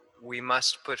we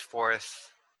must put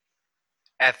forth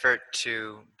effort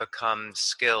to become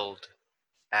skilled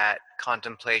at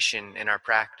contemplation in our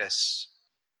practice,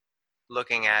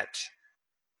 looking at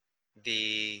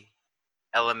the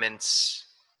elements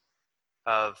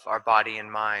of our body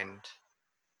and mind.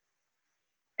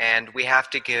 And we have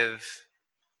to give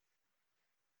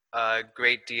a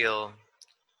great deal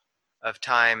of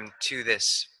time to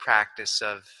this practice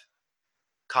of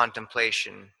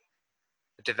contemplation,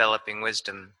 developing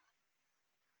wisdom.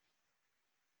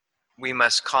 We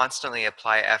must constantly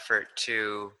apply effort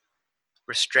to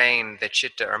restrain the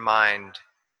citta or mind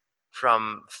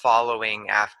from following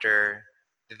after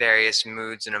the various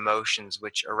moods and emotions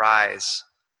which arise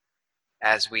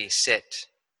as we sit.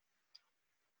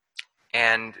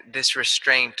 And this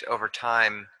restraint over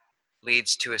time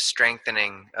leads to a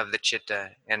strengthening of the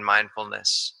citta and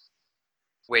mindfulness,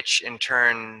 which in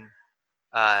turn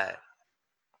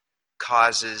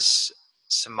causes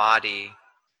samadhi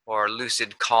or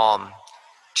lucid calm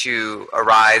to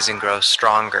arise and grow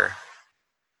stronger.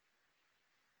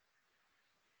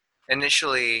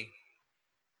 Initially,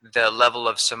 the level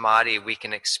of samadhi we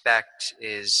can expect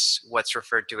is what's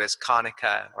referred to as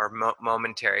khanika, or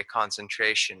momentary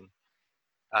concentration,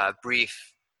 a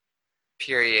brief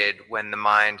period when the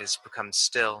mind has become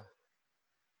still.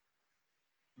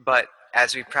 But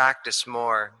as we practice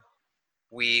more,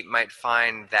 we might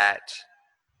find that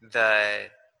the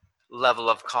level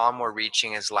of calm we're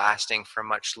reaching is lasting for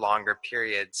much longer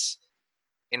periods,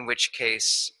 in which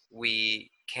case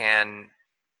we can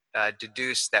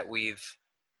deduce that we've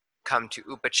come to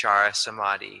upachara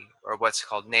samadhi, or what's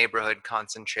called neighborhood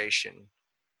concentration.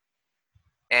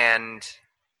 And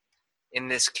in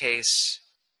this case,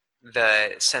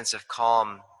 the sense of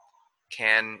calm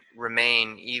can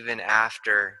remain even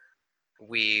after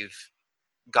we've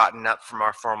gotten up from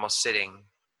our formal sitting.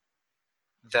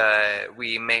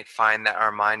 We may find that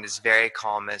our mind is very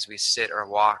calm as we sit or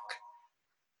walk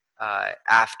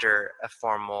after a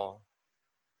formal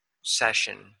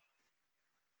session.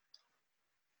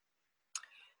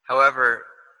 However,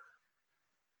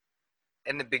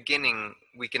 in the beginning,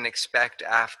 we can expect,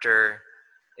 after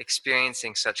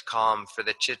experiencing such calm, for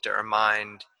the citta or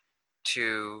mind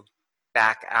to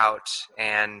back out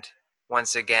and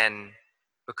once again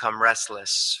become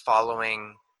restless,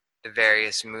 following the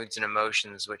various moods and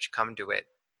emotions which come to it,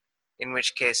 in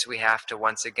which case we have to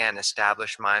once again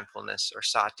establish mindfulness or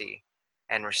sati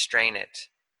and restrain it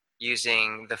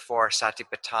using the 4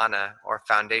 satipatthana, or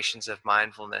foundations of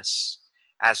mindfulness,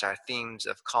 as our themes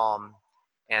of calm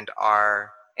and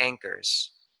our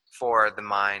anchors for the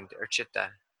mind or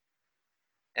citta.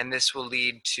 And this will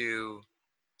lead to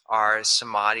our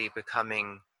samadhi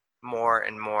becoming more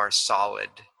and more solid.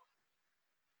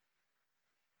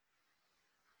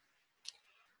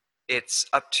 It's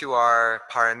up to our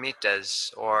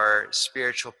paramitas, or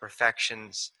spiritual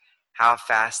perfections, how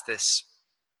fast this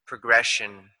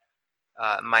progression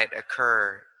might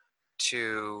occur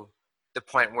to the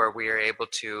point where we are able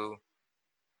to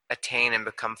attain and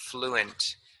become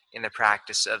fluent in the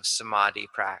practice of samadhi.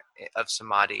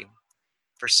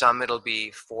 For some, it'll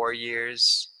be 4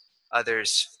 years,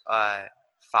 others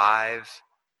 5,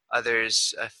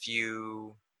 others a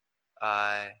few,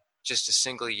 just a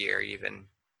single year even.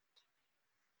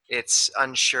 It's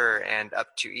unsure and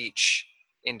up to each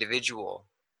individual.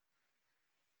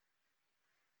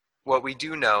 What we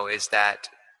do know is that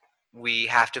we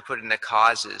have to put in the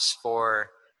causes for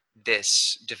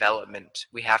this development.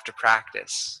 We have to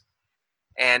practice.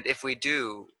 And if we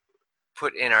do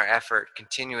put in our effort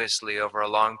continuously over a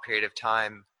long period of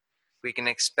time, we can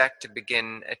expect to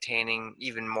begin attaining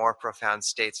even more profound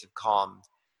states of calm.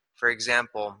 For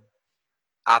example,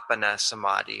 appana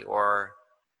samadhi, or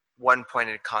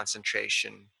one-pointed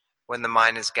concentration, when the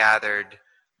mind is gathered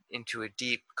into a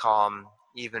deep calm,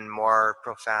 even more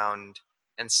profound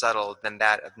and subtle than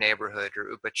that of neighborhood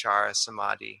or upachara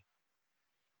samadhi.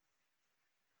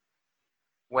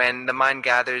 When the mind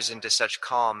gathers into such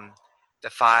calm, the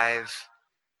 5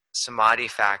 samadhi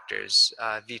factors,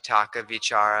 vitakka,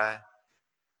 vichara,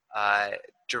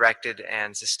 directed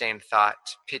and sustained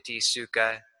thought, piti,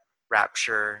 sukha,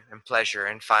 rapture and pleasure,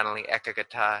 and finally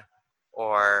ekaggata,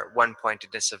 or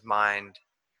one-pointedness of mind,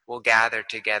 will gather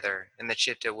together, and the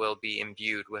citta will be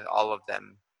imbued with all of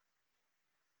them.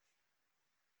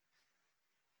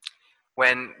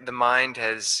 When the mind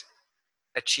has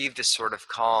achieved this sort of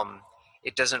calm,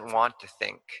 it doesn't want to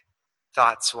think.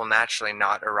 Thoughts will naturally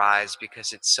not arise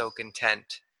because it's so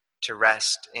content to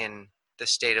rest in the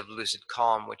state of lucid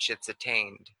calm which it's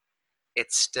attained.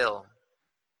 It's still.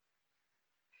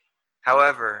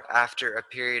 However, after a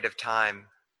period of time,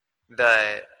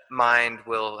 the mind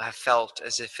will have felt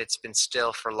as if it's been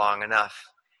still for long enough,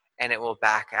 and it will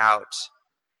back out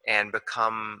and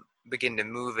begin to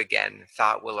move again.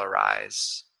 Thought will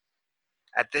arise.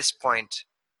 At this point,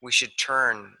 we should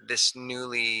turn this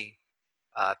newly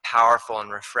powerful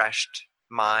and refreshed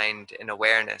mind and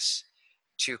awareness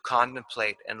to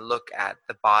contemplate and look at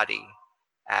the body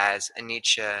as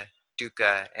anicca,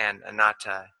 dukkha, and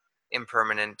anatta,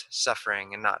 impermanent,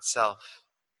 suffering, and not self.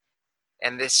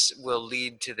 And this will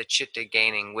lead to the citta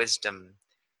gaining wisdom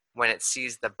when it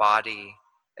sees the body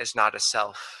as not a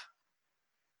self.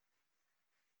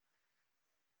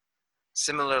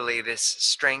 Similarly, this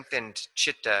strengthened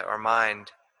citta or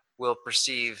mind will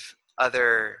perceive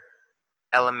other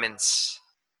elements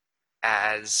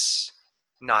as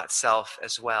not self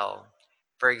as well.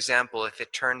 For example, if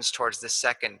it turns towards the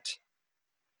second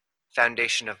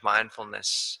foundation of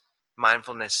mindfulness,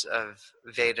 mindfulness of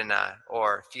Vedana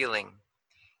or feeling,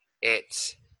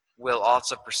 it will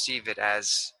also perceive it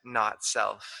as not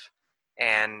self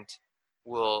and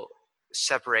will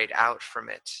separate out from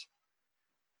it.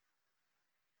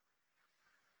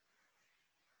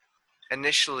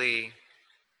 Initially,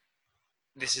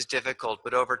 this is difficult,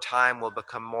 but over time we'll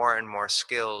become more and more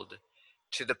skilled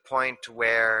to the point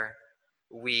where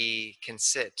we can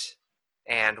sit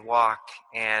and walk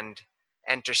and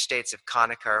enter states of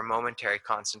khanika or momentary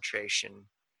concentration.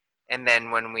 And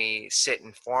then when we sit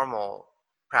in formal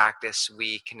practice,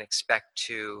 we can expect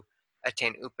to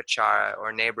attain upachara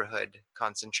or neighborhood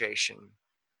concentration.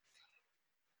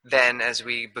 Then as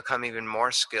we become even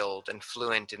more skilled and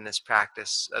fluent in this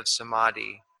practice of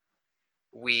samadhi,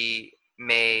 we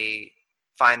may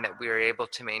find that we are able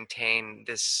to maintain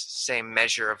this same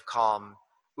measure of calm,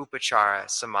 upachara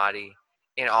samadhi,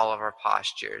 in all of our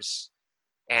postures,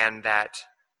 and that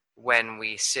when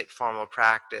we sit formal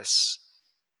practice,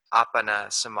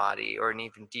 appana samadhi, or an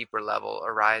even deeper level,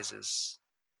 arises.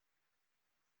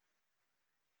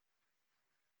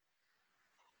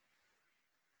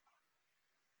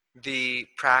 The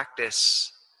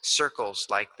practice circles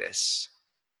like this.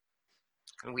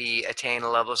 We attain a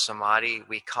level of samadhi,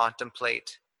 we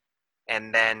contemplate,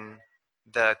 and then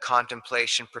the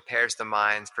contemplation prepares the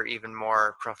mind for even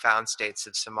more profound states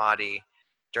of samadhi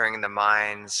during the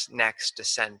mind's next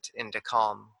descent into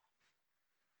calm.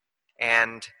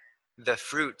 And the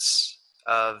fruits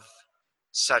of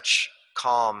such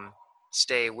calm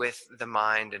stay with the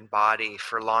mind and body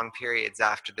for long periods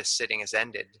after the sitting is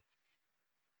ended.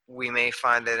 We may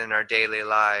find that in our daily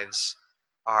lives,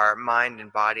 our mind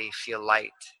and body feel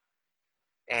light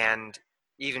and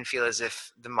even feel as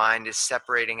if the mind is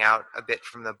separating out a bit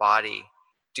from the body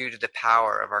due to the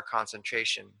power of our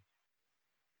concentration.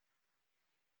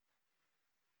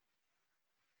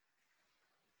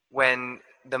 When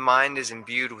the mind is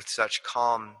imbued with such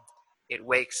calm, it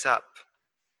wakes up.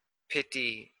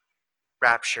 Piti,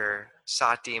 rapture,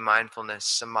 sati, mindfulness,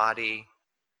 samadhi,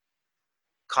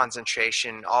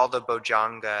 concentration, all the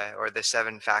bojjhanga or the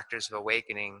 7 factors of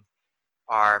awakening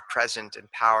are present and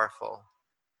powerful.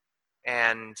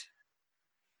 And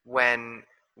when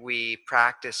we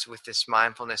practice with this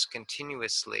mindfulness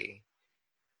continuously,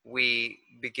 we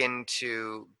begin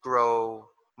to grow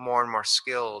more and more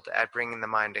skilled at bringing the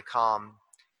mind to calm,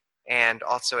 and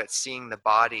also at seeing the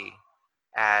body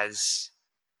as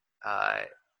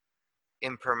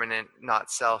impermanent,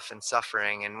 not self, and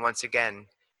suffering. And once again,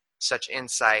 such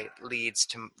insight leads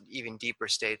to even deeper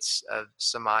states of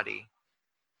samadhi.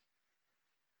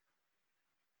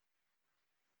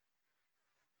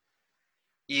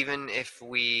 Even if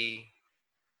we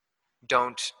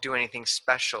don't do anything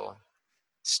special,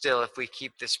 still, if we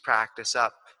keep this practice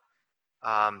up,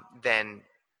 then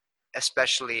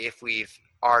especially if we've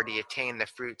already attained the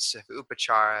fruits of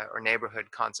upachara or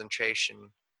neighborhood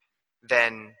concentration,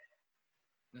 then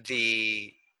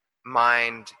the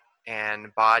mind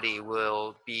and body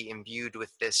will be imbued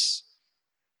with this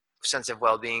sense of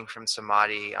well-being from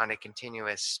samadhi on a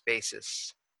continuous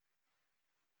basis.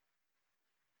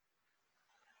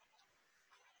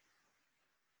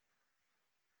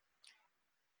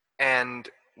 And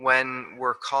when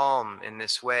we're calm in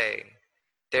this way,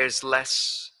 there's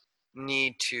less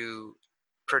need to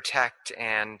protect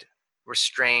and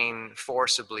restrain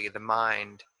forcibly the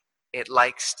mind. It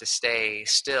likes to stay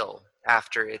still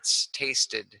after it's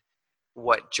tasted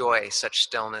what joy such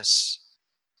stillness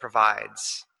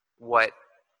provides, what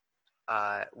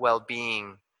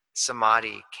well-being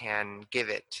samadhi can give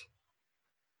it.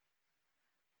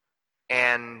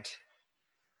 And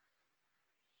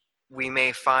we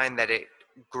may find that it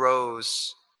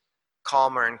grows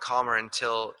calmer and calmer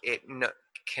until it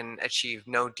can achieve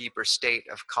no deeper state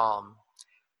of calm.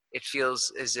 It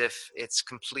feels as if it's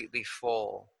completely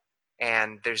full,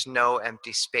 and there's no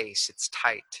empty space, it's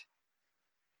tight.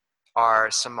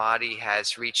 Our samadhi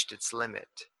has reached its limit.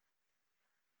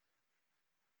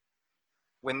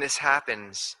 When this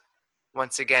happens,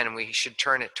 once again, we should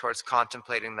turn it towards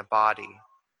contemplating the body.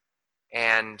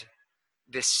 And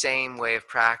this same way of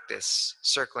practice,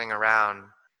 circling around,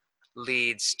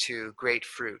 leads to great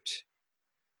fruit.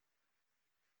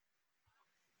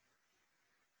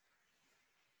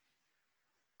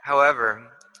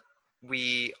 However,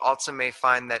 we also may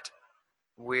find that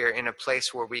we're in a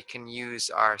place where we can use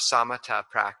our samatha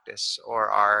practice or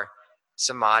our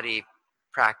samadhi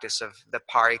practice of the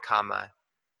parikama,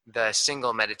 the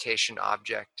single meditation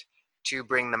object, to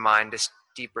bring the mind to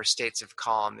deeper states of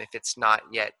calm if it's not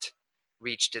yet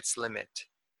reached its limit.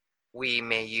 We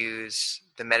may use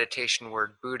the meditation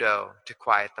word Buddho to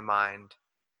quiet the mind,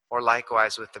 or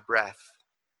likewise with the breath.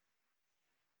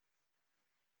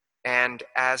 And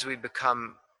as we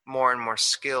become more and more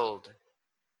skilled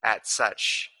at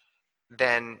such,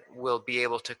 then we'll be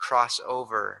able to cross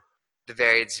over the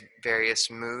various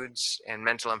moods and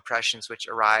mental impressions which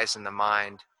arise in the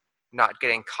mind, not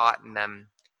getting caught in them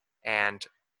and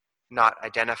not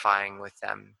identifying with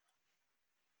them.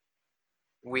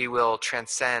 We will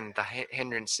transcend the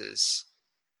hindrances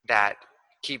that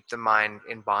keep the mind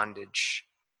in bondage.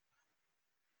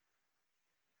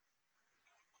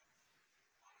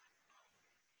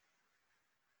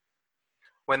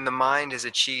 When the mind has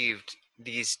achieved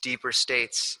these deeper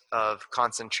states of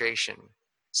concentration,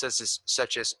 such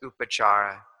as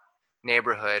upachara,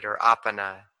 neighborhood, or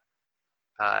apana,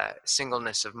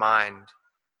 singleness of mind,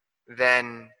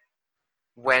 then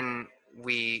when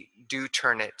we do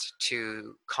turn it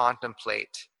to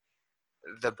contemplate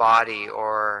the body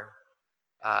or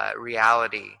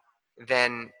reality,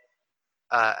 then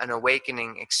an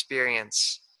awakening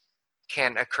experience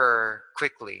can occur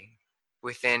quickly,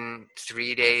 within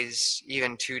 3 days,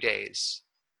 even 2 days.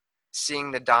 Seeing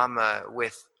the Dhamma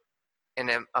with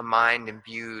a mind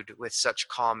imbued with such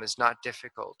calm is not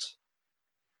difficult.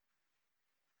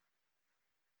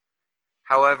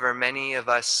 However, many of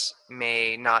us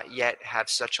may not yet have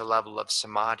such a level of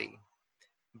samadhi,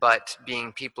 but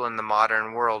being people in the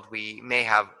modern world, we may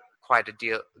have quite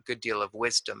a good deal of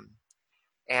wisdom.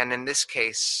 And in this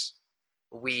case,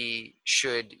 we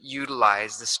should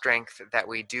utilize the strength that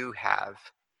we do have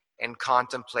and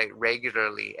contemplate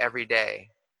regularly every day.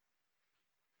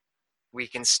 We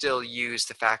can still use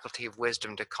the faculty of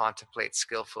wisdom to contemplate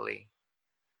skillfully.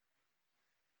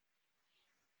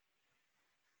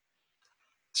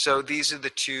 So these are the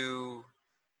two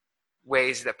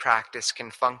ways that practice can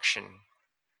function.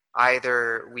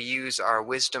 Either we use our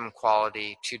wisdom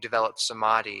quality to develop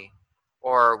samadhi,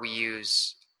 or we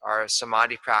use our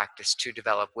samadhi practice to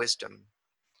develop wisdom.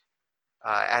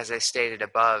 As I stated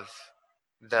above,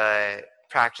 the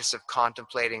practice of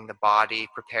contemplating the body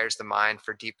prepares the mind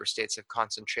for deeper states of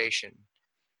concentration.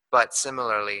 But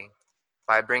similarly,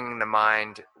 by bringing the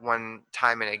mind one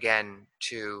time and again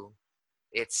to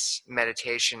its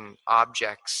meditation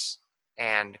objects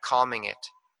and calming it,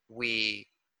 we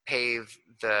pave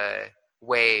the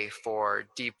way for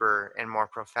deeper and more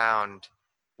profound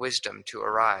wisdom to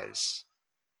arise.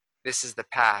 This is the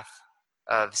path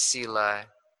of sila,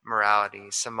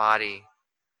 morality, samadhi,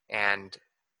 and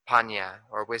panya,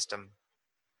 or wisdom.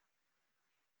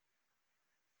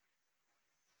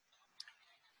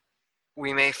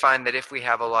 We may find that if we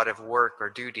have a lot of work or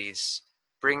duties,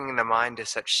 bringing the mind to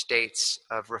such states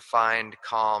of refined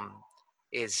calm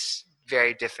is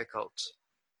very difficult.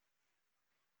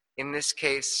 In this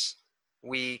case,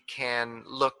 we can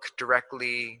look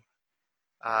directly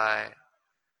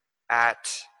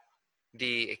at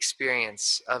the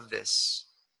experience of this,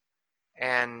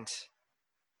 and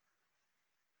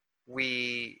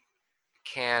we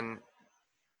can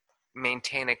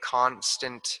maintain a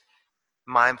constant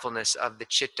mindfulness of the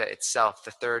chitta itself,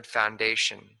 the third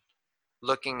foundation,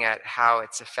 looking at how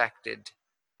it's affected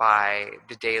by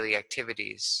the daily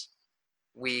activities.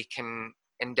 We can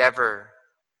endeavor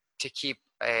to keep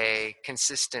a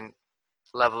consistent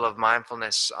level of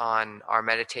mindfulness on our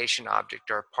meditation object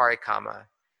or parikama.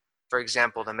 For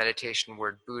example, the meditation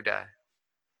word Buddha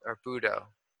or Buddho.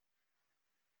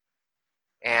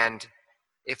 And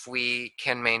if we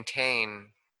can maintain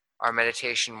our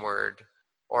meditation word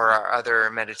or our other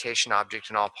meditation object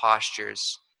in all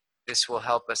postures, this will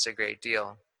help us a great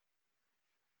deal.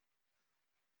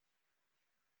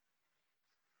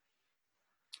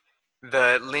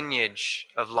 The lineage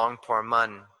of Longpo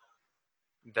Mun,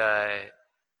 the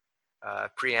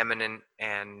preeminent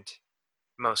and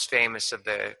most famous of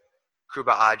the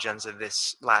Kruba Ajahns of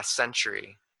this last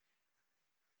century,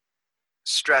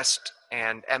 stressed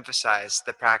and emphasize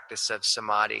the practice of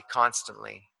samadhi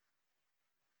constantly.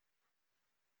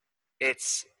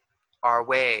 It's our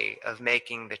way of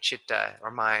making the citta,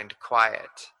 or mind,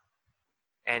 quiet.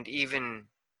 And even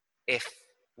if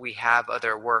we have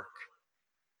other work,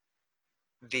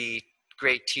 the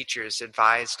great teachers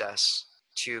advised us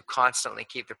to constantly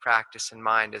keep the practice in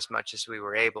mind as much as we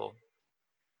were able.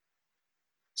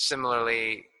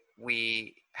 Similarly,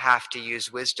 we have to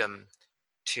use wisdom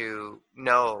to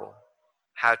know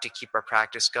how to keep our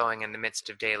practice going in the midst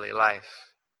of daily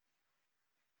life.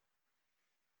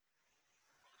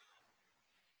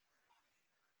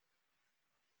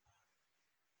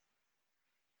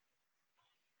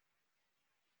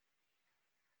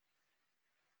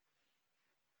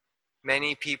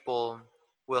 Many people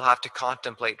will have to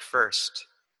contemplate first,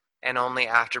 and only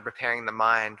after preparing the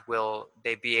mind will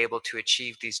they be able to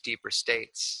achieve these deeper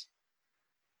states.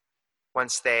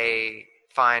 Once they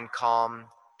find calm,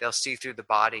 they'll see through the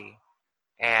body,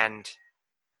 and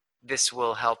this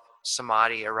will help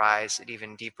samadhi arise at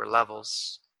even deeper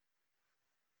levels.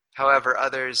 However,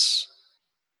 others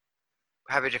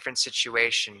have a different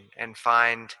situation and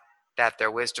find that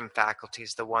their wisdom faculty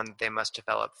is the one that they must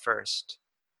develop first.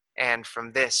 And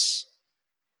from this,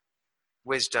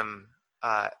 wisdom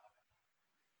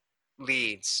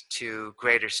leads to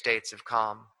greater states of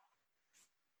calm.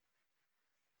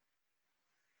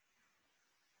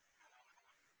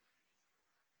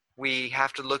 We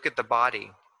have to look at the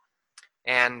body.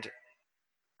 And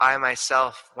I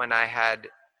myself, when I had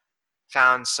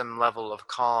found some level of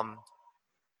calm,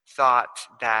 thought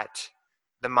that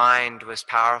the mind was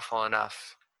powerful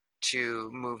enough to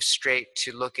move straight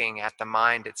to looking at the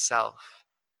mind itself.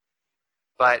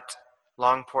 But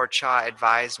Longpo Cha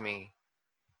advised me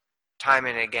time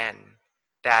and again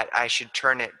that I should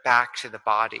turn it back to the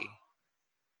body.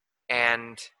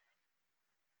 And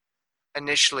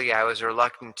initially I was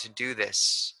reluctant to do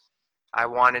this. I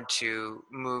wanted to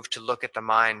move to look at the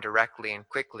mind directly and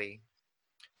quickly.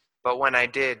 But when I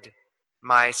did,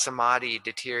 my samadhi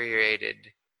deteriorated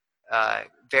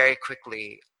very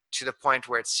quickly to the point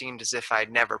where it seemed as if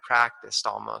I'd never practiced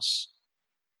almost.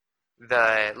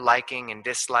 The liking and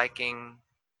disliking,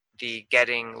 the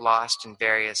getting lost in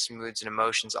various moods and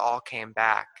emotions all came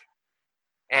back.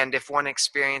 And if one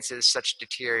experiences such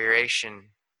deterioration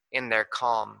in their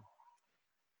calm,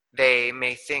 they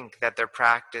may think that their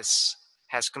practice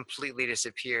has completely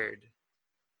disappeared.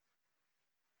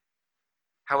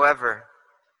 However,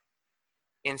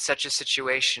 in such a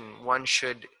situation, one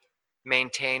should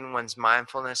maintain one's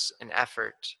mindfulness and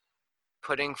effort,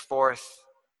 putting forth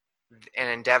and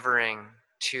endeavoring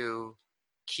to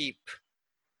keep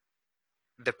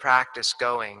the practice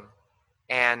going.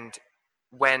 And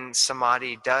when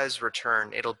samadhi does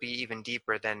return, it'll be even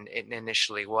deeper than it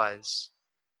initially was.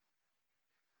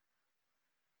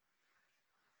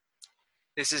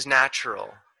 This is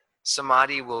natural.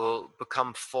 Samadhi will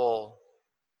become full,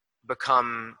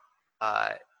 become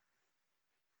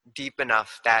deep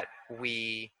enough that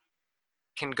we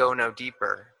can go no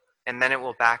deeper, and then it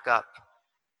will back up,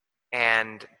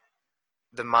 and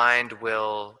the mind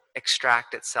will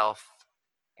extract itself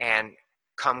and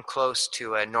come close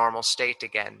to a normal state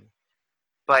again.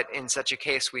 But in such a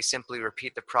case, we simply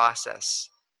repeat the process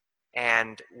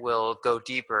and will go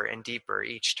deeper and deeper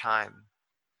each time.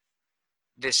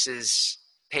 This is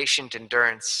patient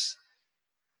endurance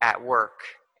at work,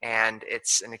 and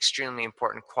it's an extremely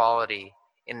important quality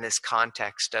in this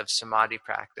context of samadhi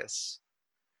practice.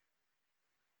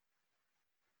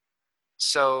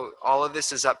 So all of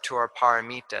this is up to our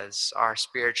paramitas, our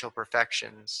spiritual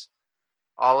perfections.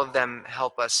 All of them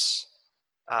help us,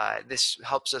 this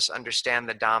helps us understand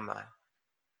the Dhamma.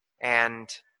 And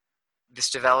this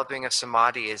developing of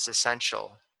samadhi is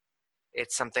essential.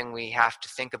 It's something we have to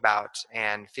think about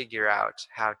and figure out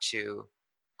how to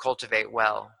cultivate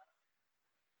well.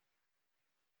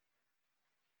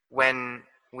 When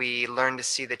we learn to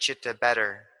see the citta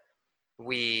better,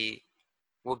 we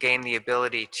will gain the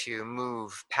ability to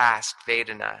move past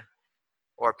Vedana,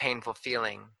 or painful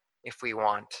feeling, if we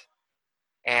want.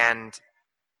 And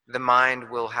the mind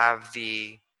will have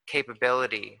the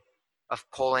capability of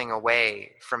pulling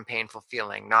away from painful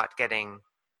feeling, not getting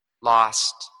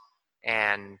lost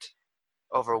and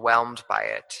overwhelmed by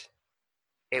it.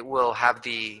 It will have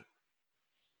the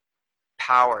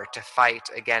power to fight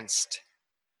against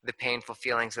the painful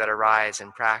feelings that arise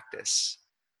in practice.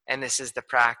 And this is the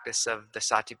practice of the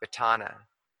Satipatthana.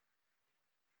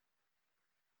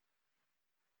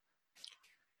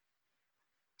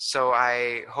 So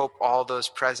I hope all those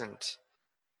present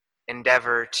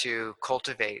endeavor to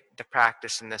cultivate the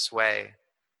practice in this way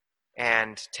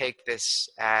and take this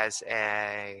as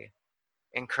a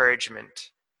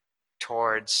encouragement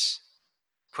towards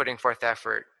putting forth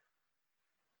effort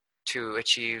to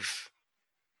achieve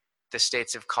the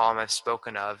states of calm I've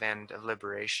spoken of and of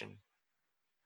liberation.